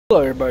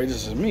Hello everybody,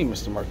 this is me,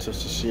 Mr.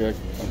 Martistas here.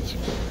 I just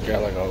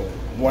got like a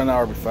 1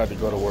 hour before I have to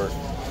go to work.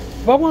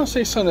 But I want to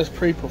say something that's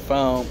pretty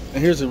profound,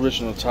 and here's the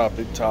original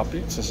topic,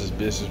 since it's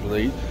business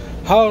related.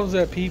 How is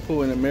that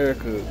people in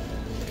America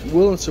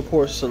willing to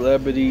support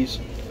celebrities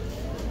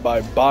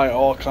by buying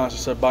all kinds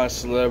of stuff, buying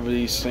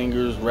celebrities,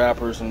 singers,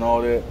 rappers, and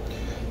all that,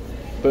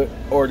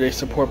 or they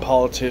support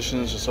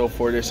politicians and so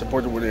forth, they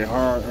support them with their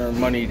hard-earned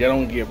money, they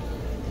don't give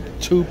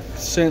 2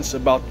 cents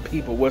about the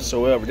people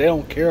whatsoever, they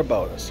don't care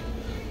about us.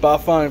 But I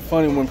find it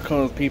funny when it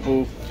comes to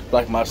people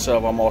like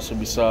myself. I'm also,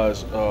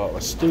 besides a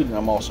student,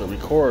 I'm also a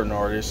recording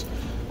artist.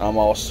 I'm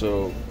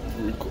also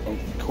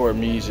record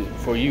music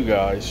for you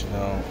guys,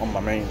 on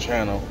my main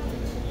channel.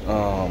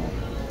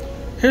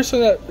 Here's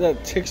something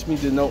that ticks me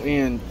to no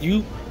end.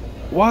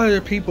 Why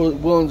are people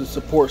willing to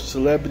support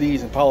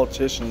celebrities and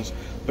politicians,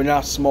 but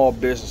not small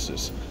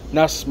businesses,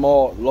 not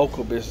small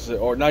local businesses,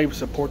 or not even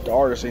support the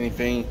artists or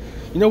anything?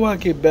 You know what I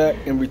get back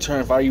in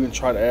return if I even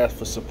try to ask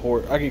for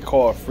support? I get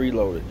called a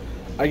freeloader.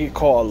 I get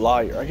called a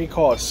liar. I get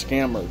called a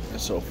scammer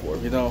and so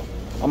forth.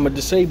 I'm a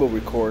disabled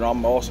recorder.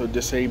 I'm also a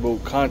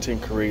disabled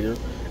content creator,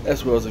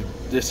 as well as a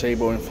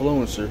disabled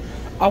influencer.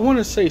 I want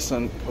to say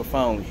something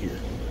profoundly here.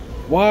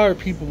 Why are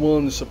people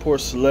willing to support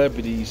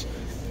celebrities,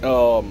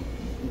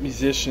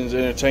 musicians,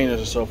 entertainers,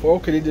 and so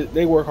forth? Okay,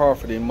 they work hard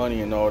for their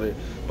money and all that.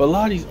 But a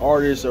lot of these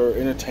artists or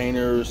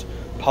entertainers,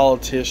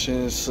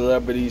 politicians,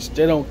 celebrities,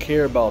 they don't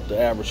care about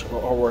the average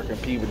hardworking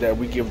people that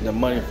we give them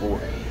money for.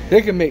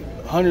 They can make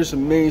hundreds of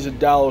millions of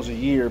dollars a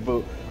year,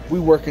 but we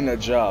working at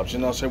jobs. So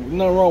nothing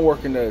wrong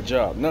working at a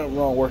job. Nothing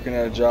wrong working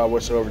at a job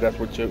whatsoever. That's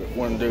what you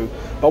want to do.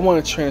 But I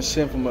want to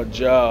transcend from a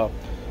job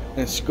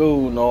in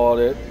school and all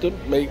that to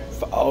make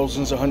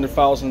thousands,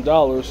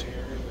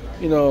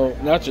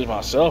 $100,000. Not just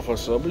myself or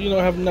so, but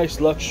have nice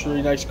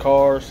luxury, nice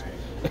cars,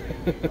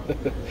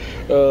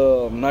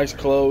 nice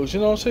clothes.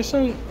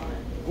 Something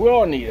we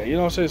all need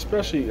it.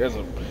 Especially as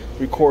a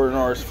recording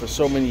artist for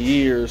so many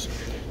years.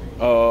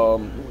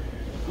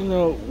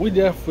 We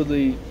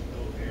definitely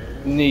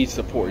need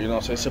support.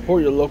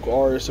 Support your local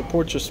artists,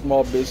 support your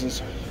small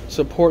business,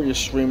 support your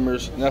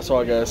streamers, and that's all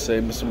I gotta say.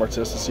 Mr.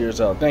 Martistas here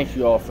is out. Thank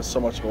you all for so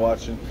much for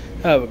watching.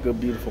 Have a good,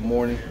 beautiful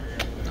morning,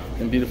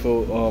 and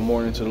beautiful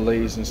morning to the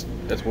ladies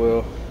as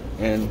well.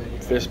 And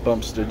fist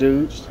bumps to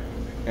dudes,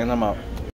 and I'm out.